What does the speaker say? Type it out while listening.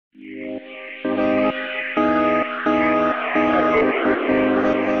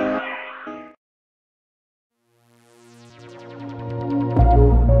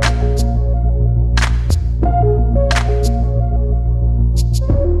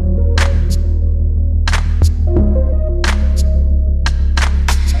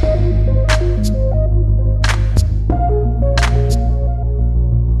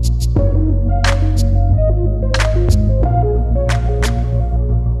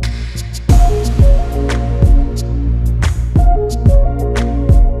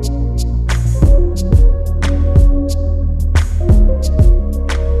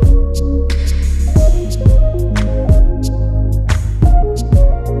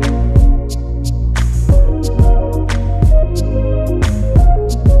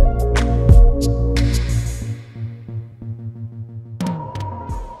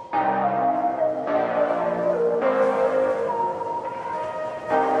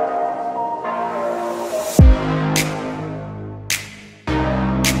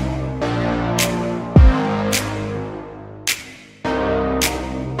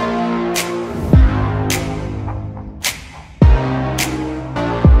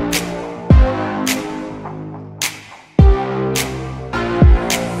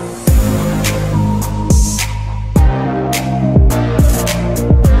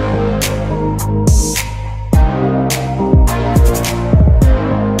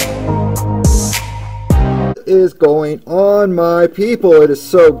is going on, my people? It is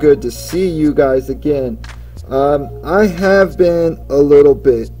so good to see you guys again. I have been a little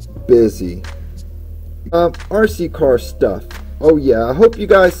bit busy. RC car stuff. Oh yeah, I hope you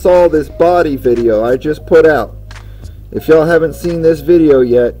guys saw this body video I just put out. If y'all haven't seen this video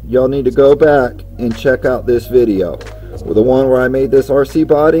yet, y'all need to go back and check out this video. The one where I made this RC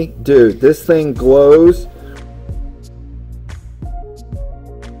body. Dude, this thing glows.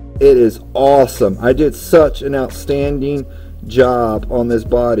 It is awesome. I did such an outstanding job on this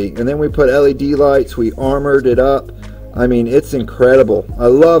body. And then we put LED lights, we armored it up. I mean, it's incredible. I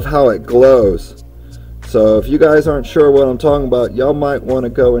love how it glows. So if you guys aren't sure what I'm talking about, y'all might want to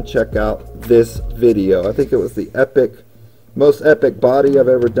go and check out this video. I think it was the most epic body I've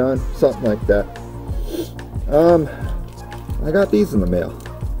ever done, something like that. I got these in the mail.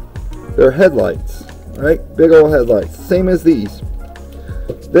 They're headlights, right? Big old headlights, same as these.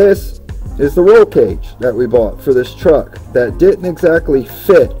 This is the roll cage that we bought for this truck that didn't exactly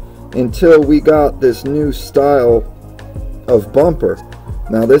fit until we got this new style of bumper.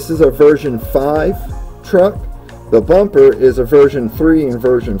 Now this is a version 5 truck. The bumper is a version 3 and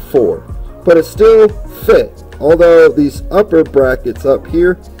version 4, but it still fit. Although these upper brackets up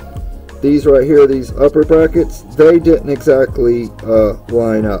here, these right here, these upper brackets, they didn't exactly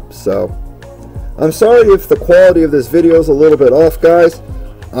line up. So I'm sorry if the quality of this video is a little bit off, guys.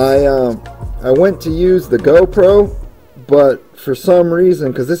 I went to use the GoPro, but for some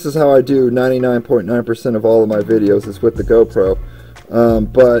reason, because this is how I do 99.9% of all of my videos is with the GoPro,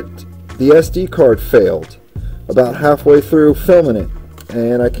 but the SD card failed about halfway through filming it,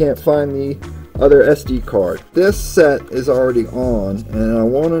 and I can't find the other SD card. This set is already on, and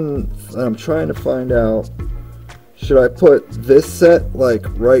I'm trying to find out, should I put this set like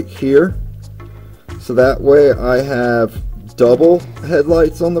right here, so that way I have double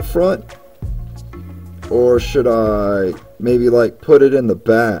headlights on the front, or should I maybe like put it in the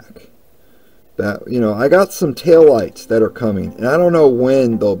back? That, you know, I got some tail lights that are coming, and I don't know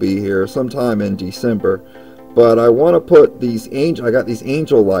when they'll be here, sometime in December, but I want to put these I got these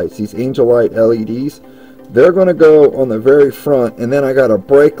angel lights, these angel light LEDs. They're going to go on the very front, and then I got a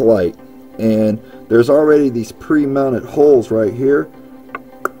brake light, and there's already these pre-mounted holes right here.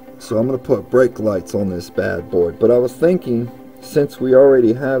 So I'm going to put brake lights on this bad boy. But I was thinking, since we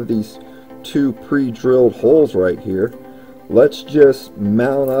already have these 2 pre-drilled holes right here, let's just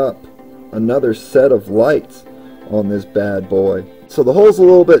mount up another set of lights on this bad boy. So the hole's a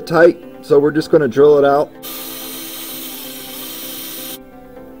little bit tight, so we're just going to drill it out.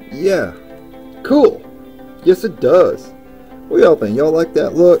 Yeah, cool. Yes, it does. What y'all think? Y'all like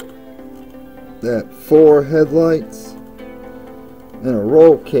that look? That 4 headlights and a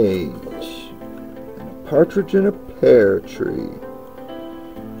roll cage, and a partridge in a pear tree.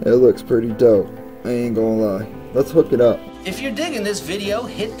 It looks pretty dope, I ain't gonna lie. Let's hook it up. If you're digging this video,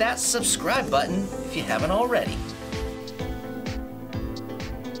 hit that subscribe button if you haven't already.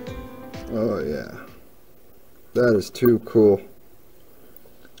 Oh yeah, that is too cool.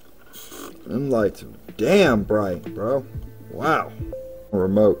 Them lights are damn bright, bro. Wow.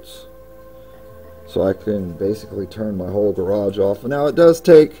 Remotes, so I can basically turn my whole garage off. Now it does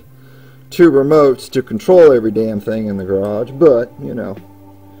take 2 remotes to control every damn thing in the garage, but you know,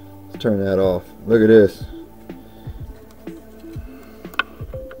 let's turn that off. Look at this.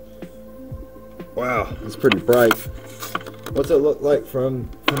 Wow, it's pretty bright. What's it look like from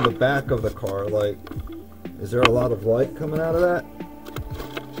the back of the car? Like, is there a lot of light coming out of that?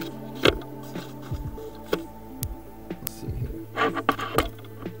 Let's see here.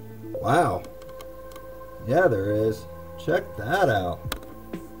 Wow. Yeah, there is. Check that out.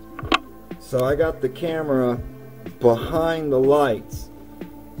 So I got the camera behind the lights,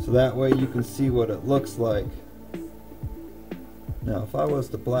 so that way you can see what it looks like. Now if I was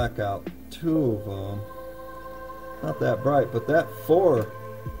to black out 2 of them, not that bright, but that 4,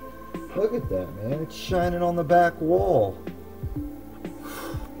 look at that, man. It's shining on the back wall.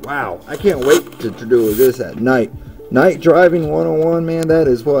 Wow, I can't wait to do this at night. Night driving 101, man, that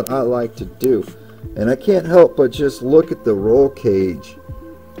is what I like to do. And I can't help but just look at the roll cage.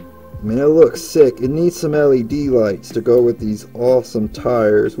 I mean, it looks sick. It needs some LED lights to go with these awesome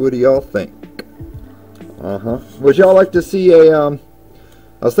tires. What do y'all think? Would y'all like to see a, I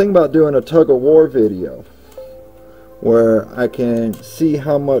was thinking about doing a tug of war video where I can see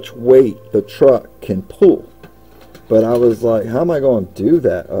how much weight the truck can pull. But I was like, how am I going to do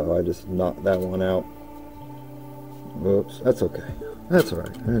that? Oh, I just knocked that one out. Whoops, that's okay. That's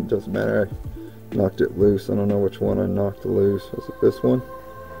alright. It doesn't matter. I knocked it loose. I don't know which one I knocked loose. Was it this one?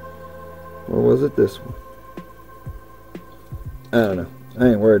 Or was it this one? I don't know. I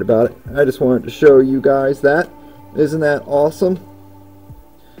ain't worried about it. I just wanted to show you guys that. Isn't that awesome?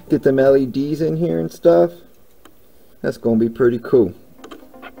 Get them LEDs in here and stuff. That's gonna be pretty cool.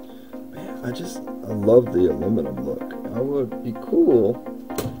 Man, I love the aluminum look. It would be cool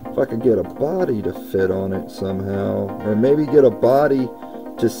if I could get a body to fit on it somehow, or maybe get a body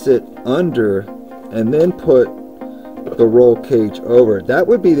to sit under and then put the roll cage over it. That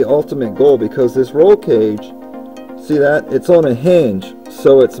would be the ultimate goal, because this roll cage, see that? It's on a hinge,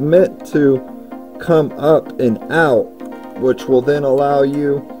 so it's meant to come up and out, which will then allow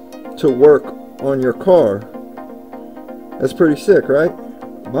you to work on your car. That's pretty sick, right?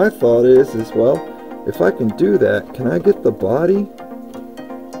 My thought is well, if I can do that, can I get the body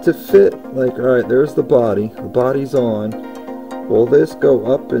to fit? Like, alright, there's the body's on. Will this go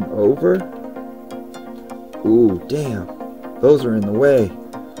up and over? Ooh, damn, those are in the way,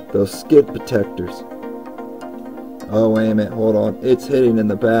 those skid protectors. Oh, wait a minute, hold on, it's hitting in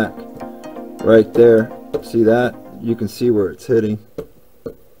the back right there. See that? You can see where it's hitting.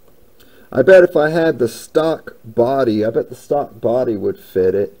 I bet if I had the stock body, I bet the stock body would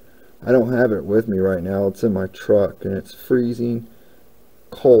fit it. I don't have it with me right now. It's in my truck and it's freezing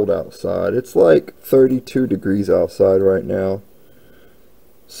cold outside. It's like 32 degrees outside right now.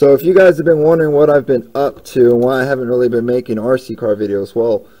 So if you guys have been wondering what I've been up to and why I haven't really been making RC car videos,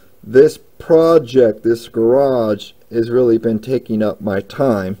 well, this project, this garage, has really been taking up my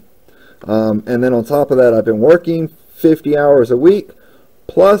time. And then on top of that, I've been working 50 hours a week,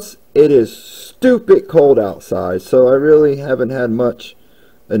 plus it is stupid cold outside, so I really haven't had much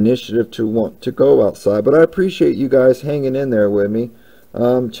initiative to want to go outside. But I appreciate you guys hanging in there with me.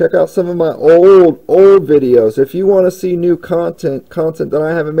 Check out some of my old videos. If you want to see new content that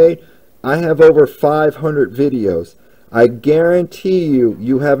I haven't made, I have over 500 videos. I guarantee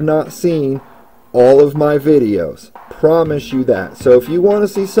you have not seen all of my videos. Promise you that. So if you want to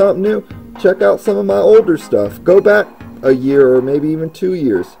see something new, check out some of my older stuff. Go back a year or maybe even 2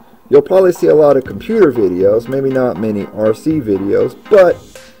 years. You'll probably see a lot of computer videos, maybe not many RC videos, but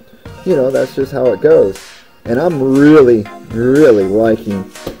you know, that's just how it goes. And I'm really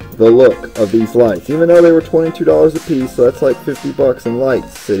liking the look of these lights, even though they were $22 a piece, so that's like 50 bucks in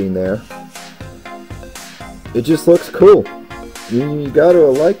lights sitting there. It just looks cool. You gotta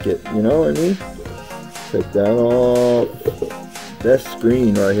like it, you know what I mean? Take that off. That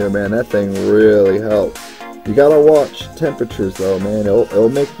screen right here, man, that thing really helps. You gotta watch temperatures though, man. It'll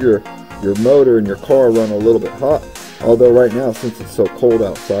make your motor and your car run a little bit hot. Although right now, since it's so cold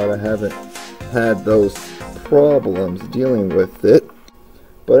outside, I haven't had those problems dealing with it.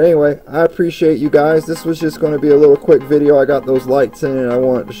 But anyway, I appreciate you guys. This was just going to be a little quick video. I got those lights in and I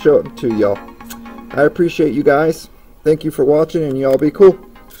wanted to show it to y'all. I appreciate you guys. Thank you for watching, and y'all be cool.